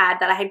that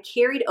I had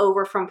carried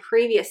over from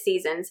previous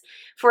seasons.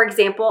 For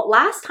example,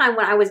 last time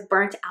when I was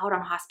burnt out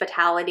on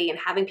hospitality and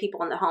having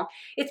people in the home,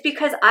 it's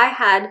because I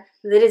had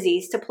the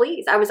disease to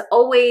please. I was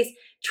always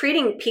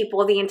treating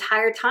people the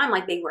entire time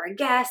like they were a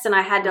guest and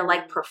I had to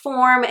like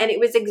perform, and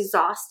it was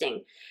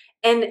exhausting.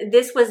 And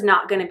this was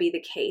not going to be the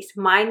case.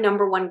 My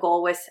number one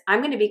goal was I'm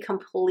going to be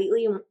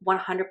completely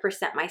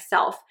 100%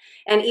 myself.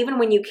 And even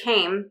when you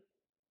came,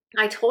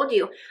 I told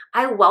you,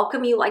 I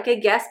welcome you like a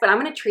guest, but I'm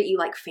going to treat you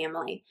like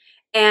family.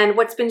 And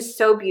what's been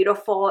so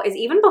beautiful is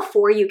even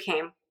before you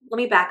came, let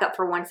me back up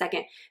for 1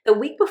 second. The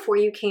week before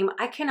you came,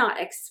 I cannot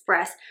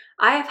express,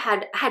 I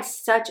have had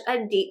such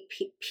a deep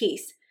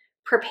peace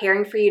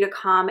preparing for you to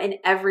come in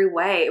every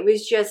way. It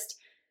was just,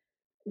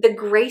 the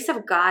grace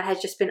of God has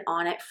just been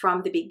on it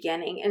from the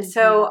beginning. And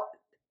so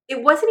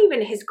it wasn't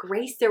even his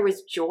grace. There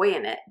was joy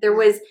in it. There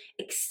was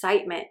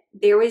excitement.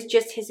 There was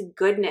just his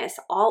goodness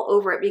all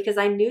over it because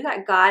I knew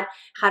that God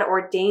had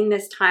ordained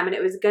this time and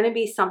it was going to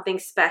be something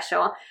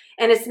special.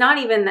 And it's not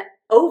even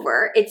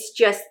over. It's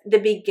just the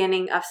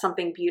beginning of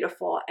something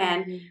beautiful.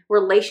 And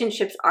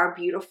relationships are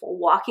beautiful.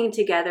 Walking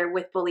together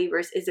with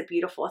believers is a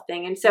beautiful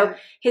thing. And so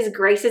his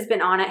grace has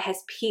been on it.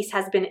 His peace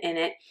has been in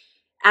it.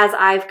 As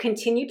I've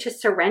continued to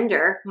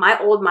surrender my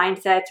old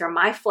mindsets or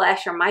my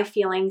flesh or my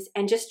feelings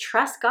and just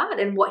trust God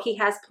and what he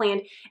has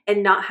planned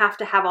and not have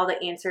to have all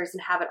the answers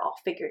and have it all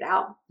figured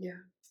out. Yeah.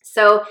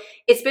 So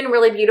it's been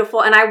really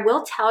beautiful. And I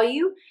will tell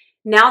you,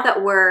 now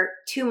that we're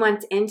 2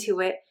 months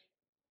into it,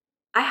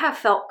 I have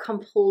felt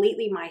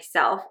completely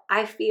myself.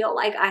 I feel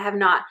like I have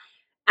not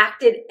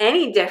acted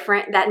any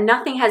different, that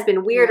nothing has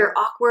been weird or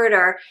awkward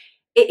or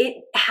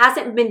it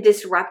hasn't been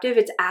disruptive.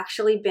 It's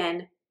actually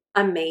been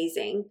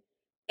amazing.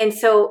 And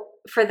so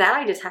for that,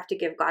 I just have to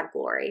give God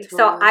glory. Totally.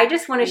 So I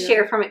just want to Yeah.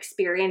 share from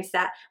experience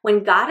that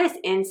when God is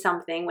in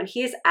something, when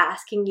he is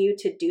asking you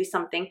to do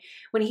something,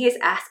 when he is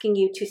asking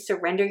you to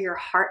surrender your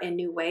heart in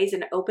new ways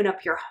and open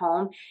up your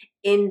home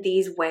in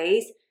these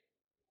ways,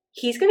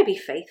 he's going to be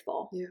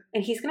faithful. Yeah.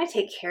 And he's going to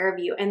take care of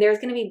you. And there's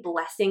going to be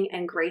blessing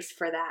and grace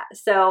for that.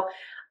 So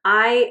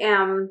I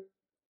am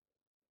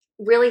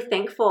really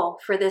thankful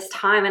for this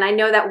time. And I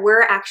know that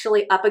we're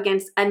actually up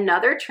against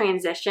another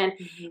transition.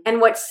 Mm-hmm.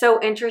 And what's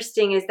so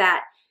interesting is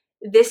that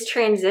this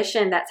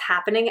transition that's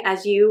happening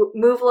as you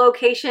move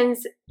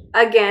locations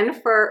again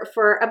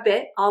for a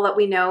bit, all that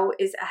we know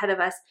is ahead of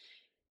us.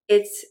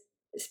 It's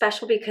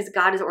special because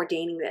God is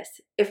ordaining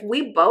this. If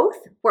we both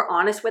were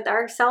honest with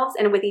ourselves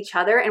and with each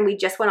other and we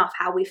just went off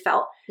how we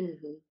felt,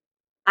 Mm-hmm.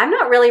 I'm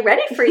not really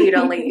ready for you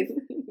to leave,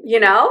 you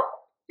know?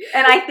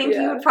 And I think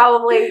Yeah.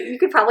 you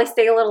could probably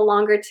stay a little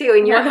longer too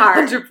in your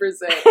heart. 100%.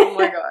 Oh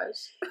my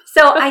gosh.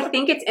 So I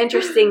think it's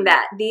interesting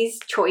that these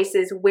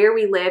choices, where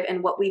we live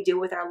and what we do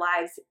with our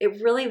lives, we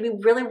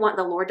really want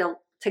the Lord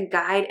to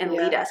guide and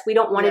lead us. We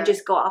don't want to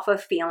just go off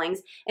of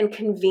feelings and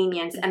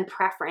convenience and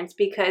preference,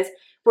 because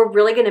we're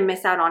really going to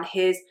miss out on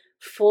his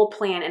full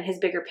plan and his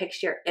bigger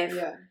picture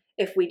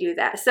if we do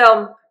that.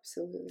 So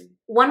absolutely.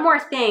 One more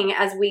thing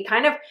as we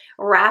kind of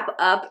wrap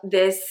up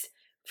this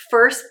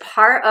first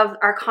part of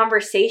our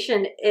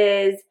conversation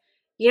is,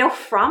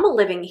 from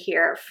living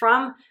here,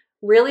 from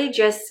really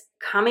just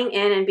coming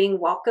in and being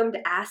welcomed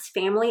as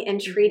family and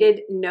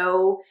treated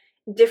no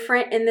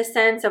different in the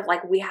sense of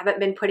like, we haven't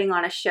been putting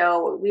on a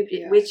show.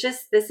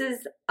 This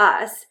is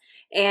us,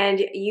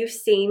 and you've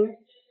seen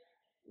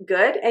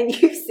good and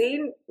you've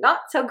seen not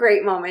so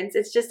great moments.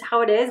 It's just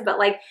how it is. But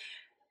like,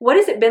 what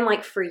has it been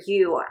like for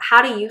you?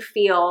 How do you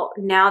feel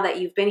now that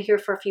you've been here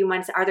for a few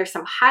months? Are there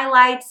some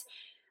highlights?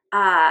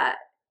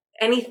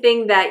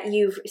 Anything that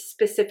you've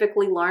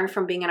specifically learned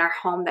from being in our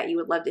home that you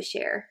would love to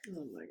share?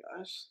 Oh my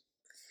gosh.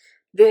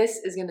 This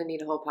is going to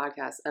need a whole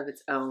podcast of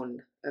its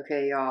own.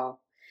 Okay,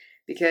 y'all.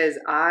 Because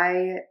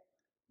I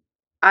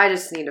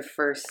just need to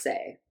first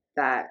say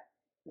that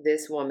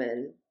this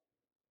woman,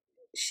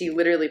 she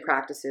literally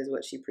practices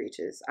what she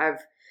preaches. I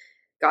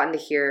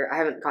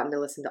haven't gotten to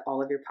listen to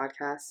all of your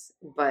podcasts,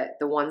 but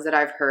the ones that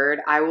I've heard,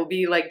 I will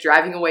be like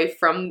driving away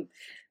from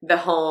the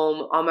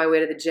home on my way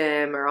to the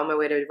gym or on my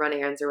way to run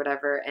errands or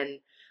whatever. And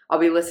I'll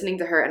be listening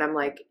to her and I'm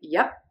like,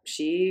 yep,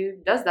 she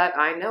does that.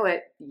 I know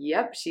it.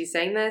 Yep, she's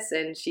saying this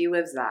and she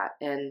lives that.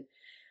 And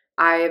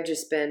I have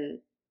just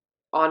been,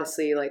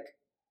 honestly, like,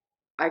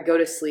 I go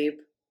to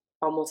sleep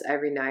almost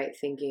every night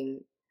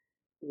thinking,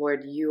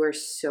 Lord, you are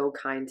so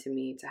kind to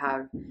me to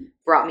have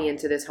brought me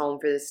into this home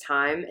for this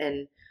time.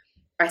 And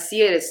I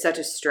see it as such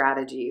a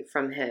strategy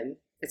from him.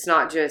 It's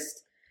not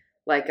just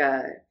like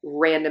a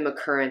random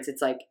occurrence.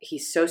 It's like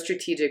he's so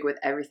strategic with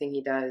everything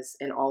he does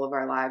in all of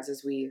our lives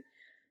as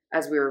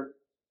we're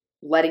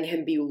letting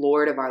him be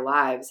Lord of our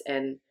lives.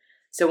 And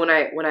so when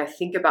I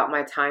think about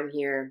my time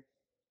here,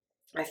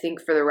 I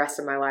think for the rest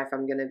of my life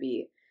I'm going to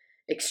be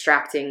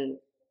extracting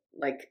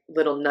like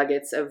little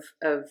nuggets of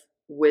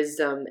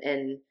wisdom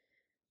and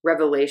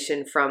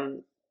revelation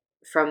from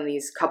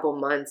these couple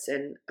months.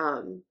 And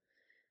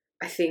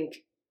I think,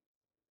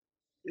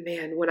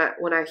 man, when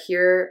I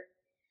hear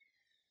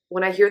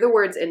the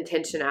words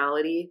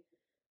intentionality,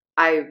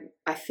 I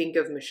think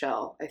of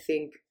Michelle. I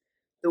think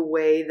the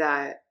way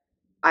that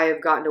I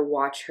have gotten to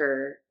watch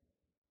her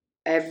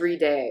every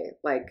day,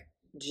 like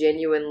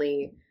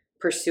genuinely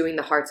pursuing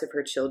the hearts of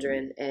her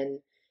children and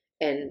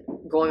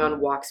going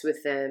on walks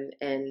with them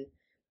and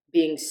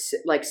being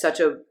like such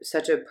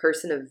a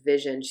person of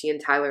vision. She and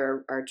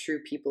Tyler are true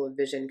people of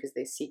vision because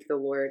they seek the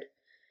Lord.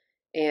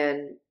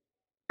 And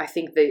I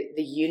think the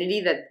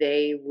unity that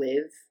they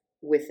live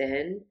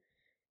within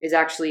is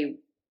actually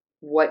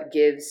what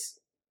gives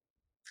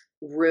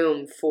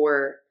room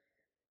for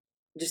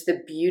just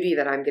the beauty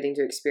that I'm getting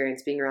to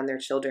experience being around their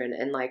children.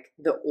 And like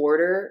the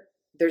order,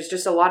 there's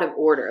just a lot of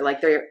order.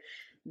 Like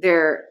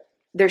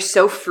they're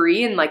so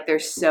free and like they're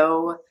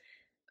so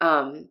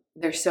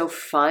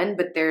fun,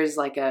 but there's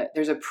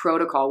a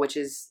protocol, which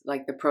is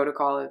like the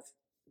protocol of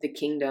the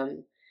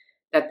kingdom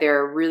that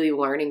they're really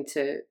learning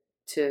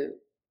to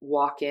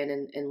walk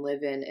in and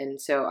live in. And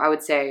so I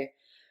would say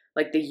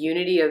like the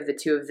unity of the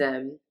two of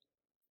them,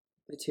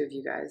 the two of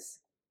you guys,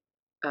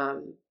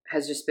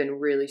 has just been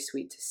really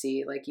sweet to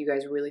see. Like you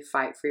guys really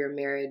fight for your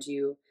marriage.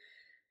 You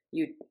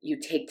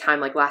take time.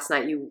 Like last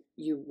night you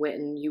went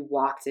and you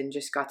walked and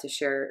just got to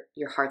share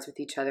your hearts with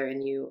each other,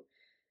 and you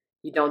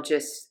don't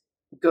just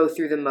go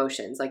through the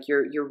motions. Like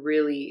you're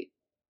really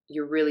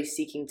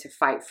seeking to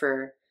fight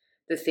for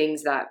the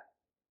things that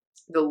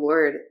the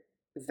Lord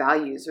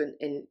values,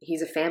 and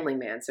he's a family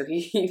man, so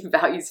he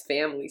values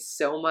family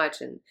so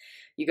much. And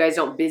you guys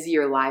don't busy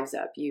your lives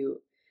up.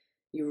 You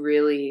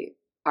really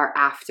are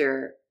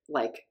after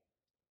like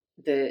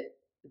the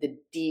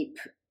deep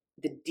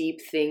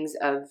things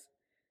of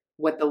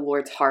what the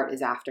Lord's heart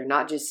is after,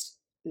 not just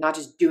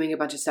doing a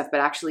bunch of stuff,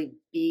 but actually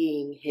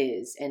being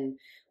his and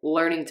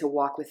learning to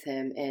walk with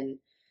him. And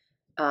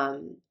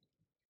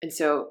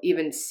so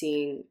even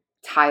seeing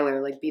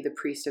Tyler like be the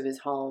priest of his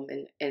home,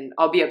 and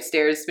I'll be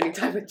upstairs spending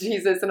time with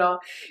Jesus, and I'll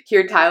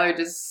hear Tyler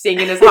just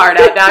singing his heart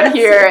out down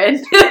here,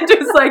 and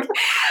just like,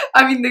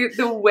 I mean,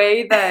 the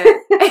way that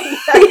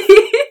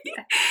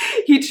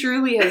he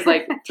truly has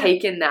like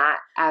taken that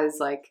as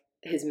like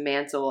his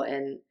mantle,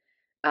 and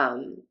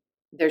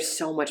there's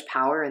so much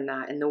power in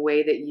that, and the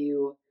way that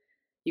you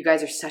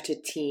guys are such a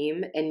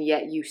team, and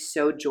yet you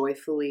so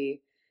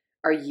joyfully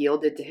are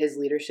yielded to his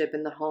leadership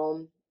in the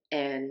home,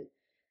 and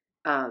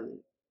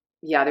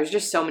yeah, there's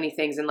just so many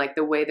things, and like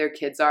the way their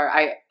kids are.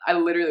 I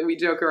literally, we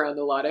joke around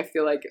a lot. I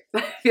feel like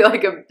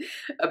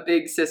a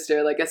big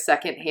sister, like a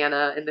second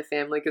Hannah in the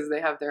family, because they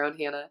have their own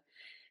Hannah,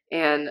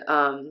 and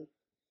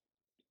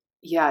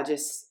yeah,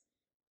 just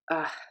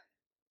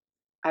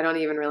I don't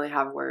even really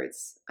have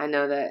words. I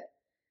know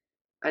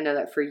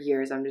that for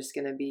years I'm just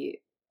gonna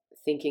be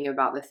thinking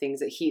about the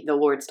things that the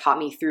Lord's taught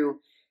me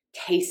through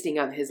tasting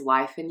of his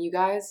life in you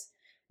guys.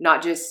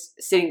 Not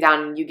just sitting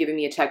down and you giving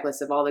me a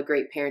checklist of all the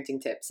great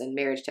parenting tips and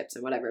marriage tips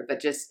and whatever,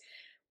 but just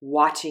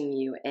watching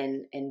you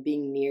and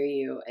being near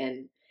you.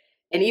 And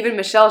even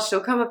Michelle, she'll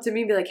come up to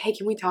me and be like, hey,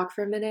 can we talk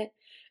for a minute?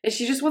 And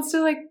she just wants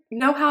to like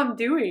know how I'm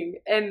doing.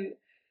 And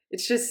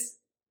it's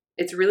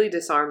really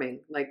disarming,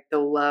 like the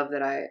love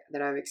that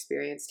I've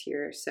experienced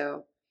here.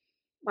 So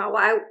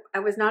wow, I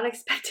was not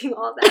expecting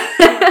all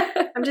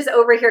that. I'm just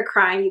over here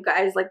crying, you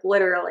guys, like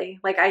literally.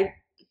 Like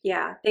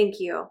yeah,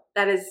 thank you.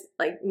 That is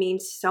like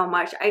means so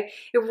much. It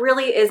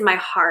really is my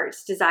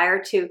heart's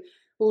desire to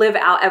live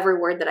out every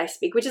word that I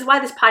speak, which is why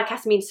this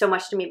podcast means so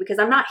much to me, because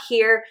I'm not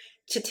here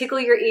to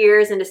tickle your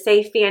ears and to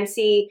say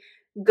fancy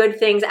good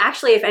things.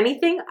 Actually, if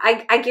anything,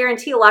 I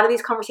guarantee a lot of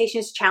these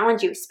conversations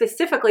challenge you.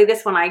 Specifically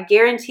this one, I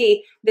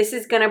guarantee this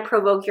is going to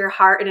provoke your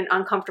heart in an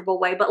uncomfortable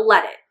way, but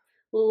let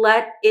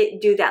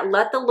it do that.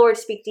 Let the Lord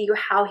speak to you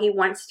how he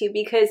wants to,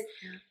 because,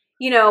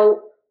 you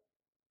know,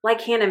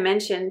 like Hannah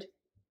mentioned,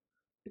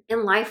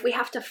 in life, we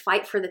have to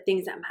fight for the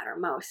things that matter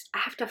most. I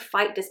have to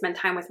fight to spend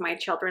time with my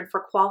children, for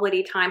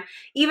quality time,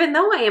 even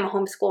though I am a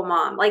homeschool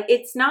mom. Like,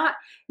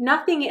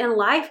 nothing in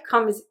life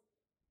comes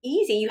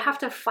easy. You have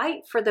to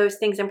fight for those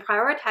things and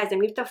prioritize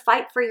them. You have to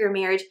fight for your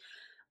marriage.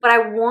 But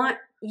I want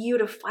you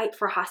to fight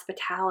for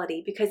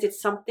hospitality, because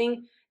it's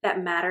something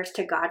that matters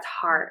to God's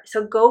heart.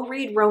 So go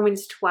read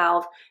Romans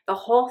 12, the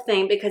whole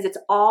thing, because it's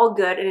all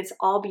good and it's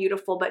all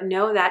beautiful, but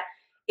know that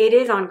it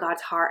is on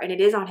God's heart and it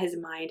is on his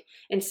mind.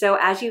 And so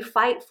as you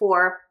fight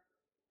for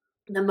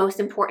the most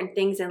important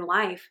things in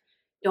life,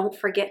 don't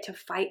forget to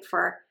fight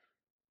for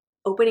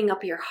opening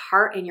up your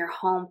heart and your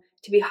home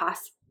to be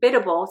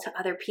hospitable to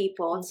other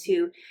people,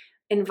 to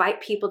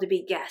invite people to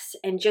be guests,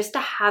 and just to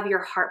have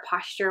your heart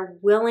posture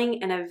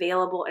willing and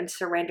available and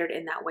surrendered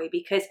in that way,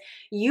 because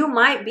you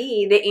might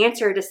be the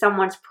answer to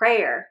someone's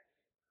prayer.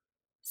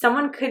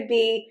 Someone could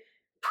be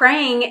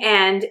praying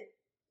and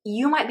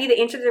you might be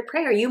the answer to their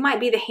prayer. You might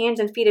be the hands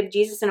and feet of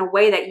Jesus in a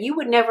way that you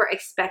would never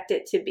expect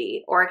it to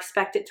be or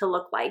expect it to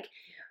look like.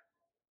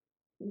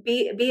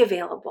 Be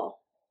available.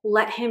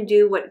 Let him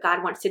do what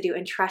God wants to do,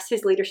 and trust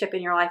his leadership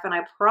in your life. And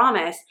I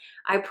promise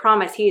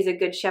he is a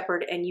good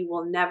shepherd, and you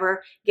will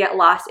never get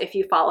lost if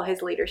you follow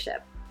his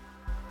leadership.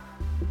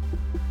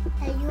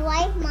 If you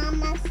like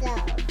Mama So,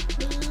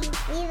 please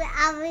leave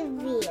a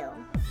review.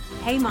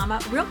 Hey Mama,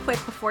 real quick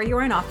before you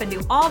run off and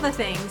do all the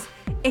things,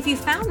 if you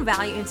found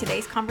value in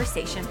today's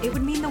conversation, it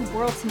would mean the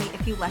world to me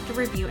if you left a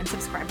review and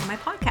subscribed to my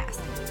podcast.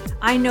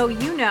 I know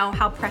you know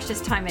how precious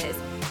time is.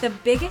 The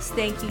biggest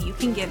thank you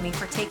can give me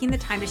for taking the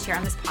time to share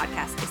on this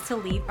podcast is to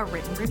leave a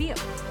written review.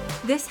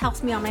 This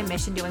helps me on my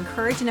mission to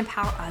encourage and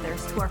empower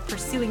others who are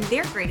pursuing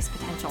their greatest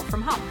potential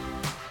from home.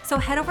 So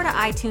head over to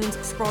iTunes,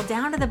 scroll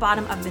down to the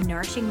bottom of the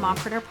Nourishing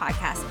Mompreneur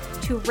podcast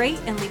to rate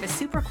and leave a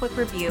super quick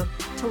review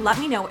to let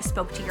me know what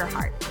spoke to your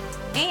heart.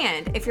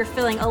 And if you're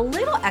feeling a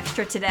little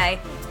extra today,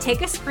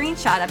 take a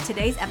screenshot of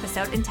today's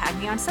episode and tag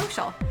me on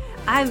social.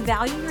 I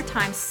value your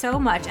time so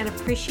much and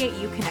appreciate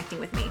you connecting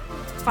with me.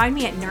 Find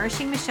me at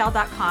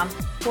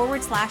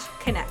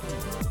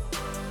nourishingmichelle.com/connect.